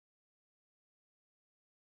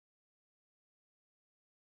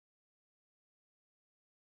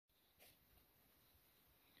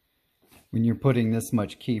When you're putting this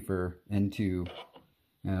much kefir into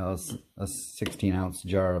a 16-ounce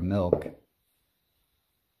jar of milk,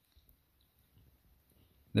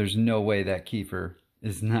 there's no way that kefir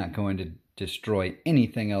is not going to destroy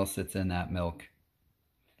anything else that's in that milk.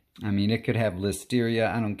 I mean, it could have Listeria.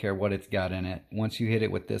 I don't care what it's got in it. Once you hit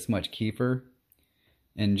it with this much kefir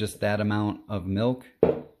and just that amount of milk,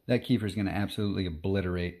 that kefir is going to absolutely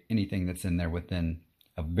obliterate anything that's in there within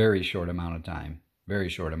a very short amount of time. Very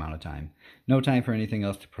short amount of time. No time for anything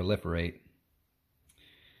else to proliferate.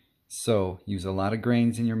 So use a lot of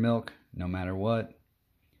grains in your milk, no matter what.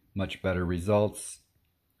 Much better results.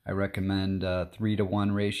 I recommend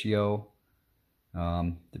 3-to-1 ratio.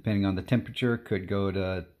 Depending on the temperature, could go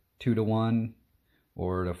to 2-to-1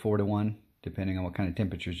 or to 4-to-1, depending on what kind of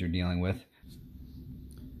temperatures you're dealing with.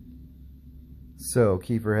 So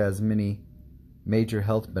kefir has many major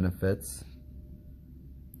health benefits.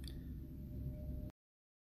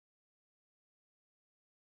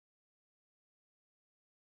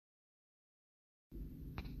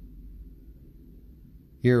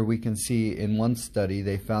 Here we can see in one study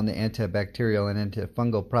they found the antibacterial and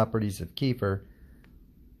antifungal properties of kefir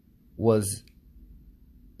was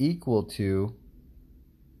equal to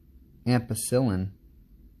ampicillin,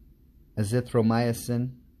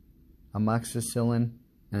 azithromycin, amoxicillin,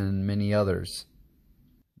 and many others.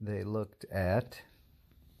 They looked at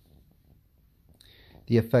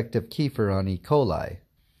the effect of kefir on ecoli.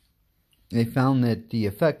 They found that the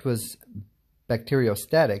effect was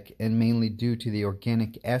bacteriostatic and mainly due to the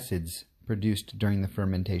organic acids produced during the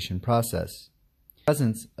fermentation process. The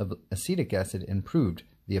presence of acetic acid improved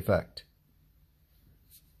the effect.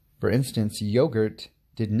 For instance, yogurt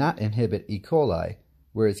did not inhibit E. coli,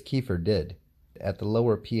 whereas kefir did, at the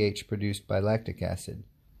lower pH produced by lactic acid.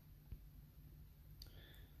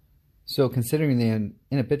 So considering the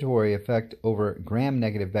inhibitory effect over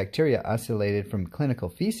gram-negative bacteria isolated from clinical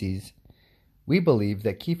feces, we believe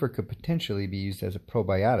that kefir could potentially be used as a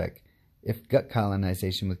probiotic. If gut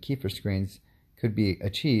colonization with kefir strains could be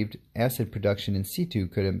achieved, acid production in situ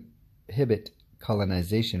could inhibit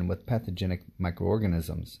colonization with pathogenic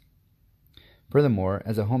microorganisms. Furthermore,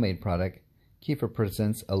 as a homemade product, kefir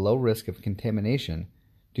presents a low risk of contamination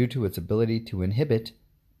due to its ability to inhibit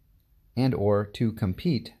and/or to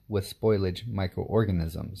compete with spoilage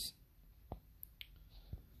microorganisms.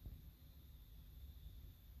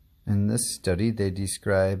 In this study, they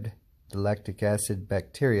described the lactic acid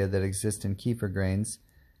bacteria that exist in kefir grains.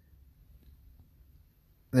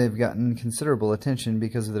 They've gotten considerable attention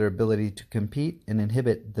because of their ability to compete and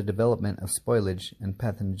inhibit the development of spoilage and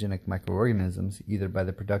pathogenic microorganisms, either by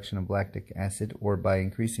the production of lactic acid or by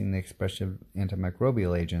increasing the expression of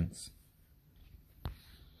antimicrobial agents.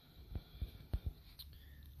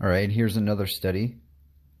 Alright, here's another study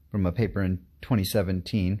from a paper in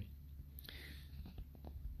 2017.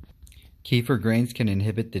 Kefir grains can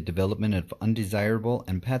inhibit the development of undesirable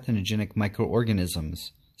and pathogenic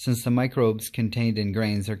microorganisms, since the microbes contained in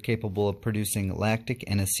grains are capable of producing lactic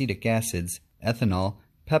and acetic acids, ethanol,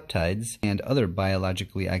 peptides, and other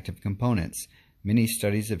biologically active components. Many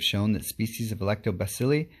studies have shown that species of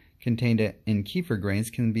lactobacilli contained in kefir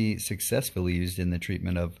grains can be successfully used in the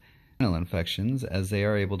treatment of intestinal infections, as they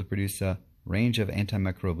are able to produce a range of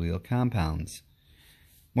antimicrobial compounds.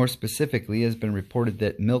 More specifically, it has been reported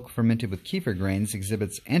that milk fermented with kefir grains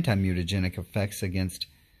exhibits anti-mutagenic effects against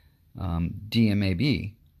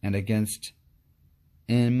DMAB and against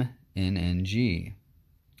MNNG.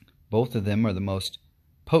 Both of them are the most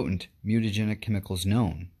potent mutagenic chemicals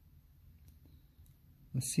known.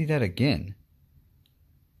 Let's see that again.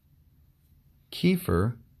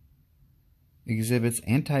 Kefir exhibits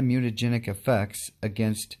anti-mutagenic effects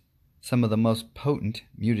against some of the most potent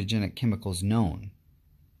mutagenic chemicals known.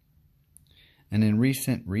 And in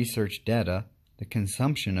recent research data, the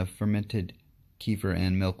consumption of fermented kefir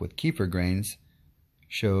and milk with kefir grains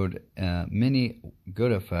showed many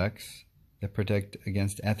good effects that protect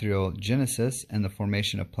against atherogenesis and the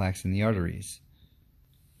formation of plaques in the arteries.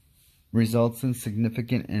 Results in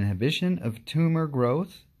significant inhibition of tumor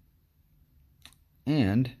growth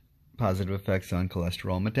and positive effects on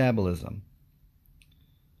cholesterol metabolism.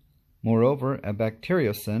 Moreover, a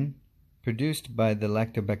bacteriocin produced by the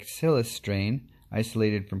Lactobacillus strain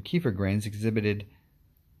isolated from kefir grains exhibited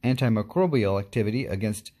antimicrobial activity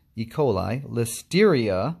against E. coli,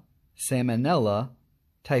 Listeria, Salmonella,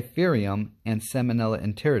 Typhimurium, and Salmonella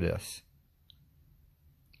enteritidis.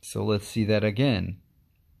 So let's see that again.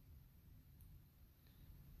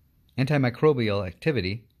 Antimicrobial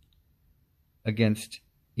activity against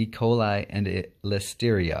E. coli and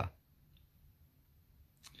Listeria.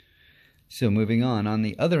 So moving on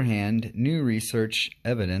the other hand, new research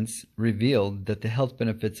evidence revealed that the health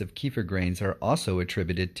benefits of kefir grains are also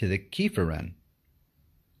attributed to the kefirin.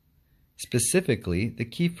 Specifically, the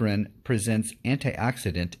kefirin presents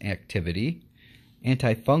antioxidant activity,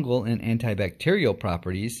 antifungal and antibacterial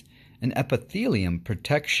properties, and epithelium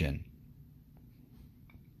protection.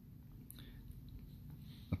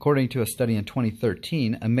 According to a study in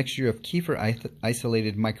 2013, a mixture of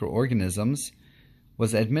kefir-isolated microorganisms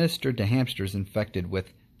was administered to hamsters infected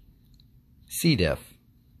with C. diff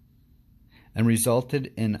and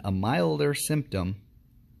resulted in a milder symptom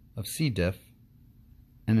of C. diff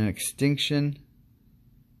and an extinction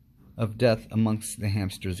of death amongst the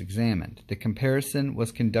hamsters examined. The comparison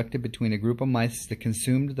was conducted between a group of mice that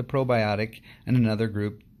consumed the probiotic and another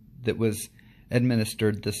group that was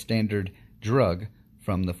administered the standard drug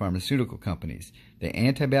from the pharmaceutical companies. The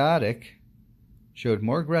antibiotic showed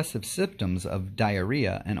more aggressive symptoms of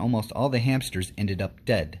diarrhea, and almost all the hamsters ended up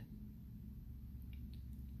dead.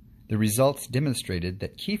 The results demonstrated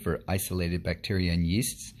that kefir-isolated bacteria and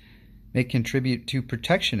yeasts may contribute to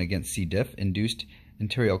protection against C. diff induced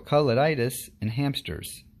enterocolitis in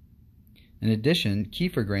hamsters. In addition,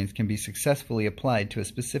 kefir grains can be successfully applied to a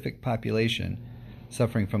specific population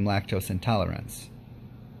suffering from lactose intolerance.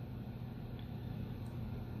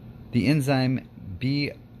 The enzyme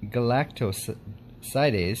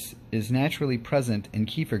B-galactosidase is naturally present in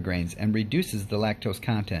kefir grains and reduces the lactose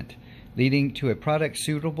content, leading to a product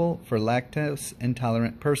suitable for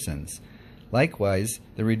lactose-intolerant persons. Likewise,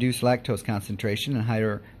 the reduced lactose concentration and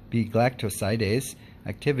higher B-galactosidase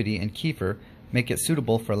activity in kefir make it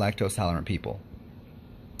suitable for lactose-tolerant people.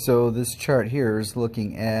 So this chart here is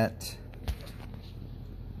looking at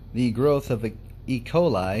the growth of E.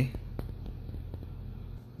 coli.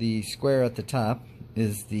 The square at the top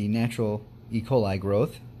is the natural E. coli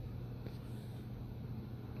growth,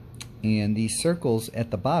 and the circles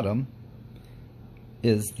at the bottom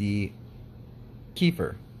is the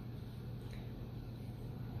kefir.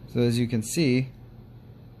 So as you can see,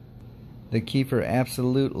 the kefir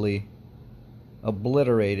absolutely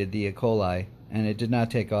obliterated the E. coli, and it did not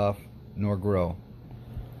take off nor grow.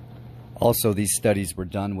 Also, these studies were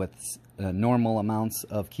done with normal amounts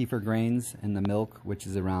of kefir grains in the milk, which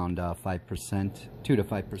is around 5%, 2 to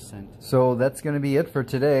 5%. So that's going to be it for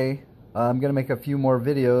today. I'm going to make a few more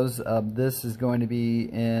videos. This is going to be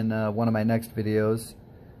in one of my next videos.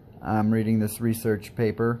 I'm reading this research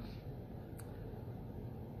paper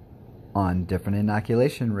on different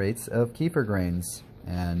inoculation rates of kefir grains.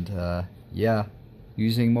 And yeah,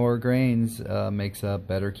 using more grains makes a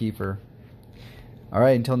better kefir.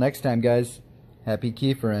 Alright, until next time guys, happy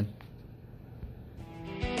kefirin.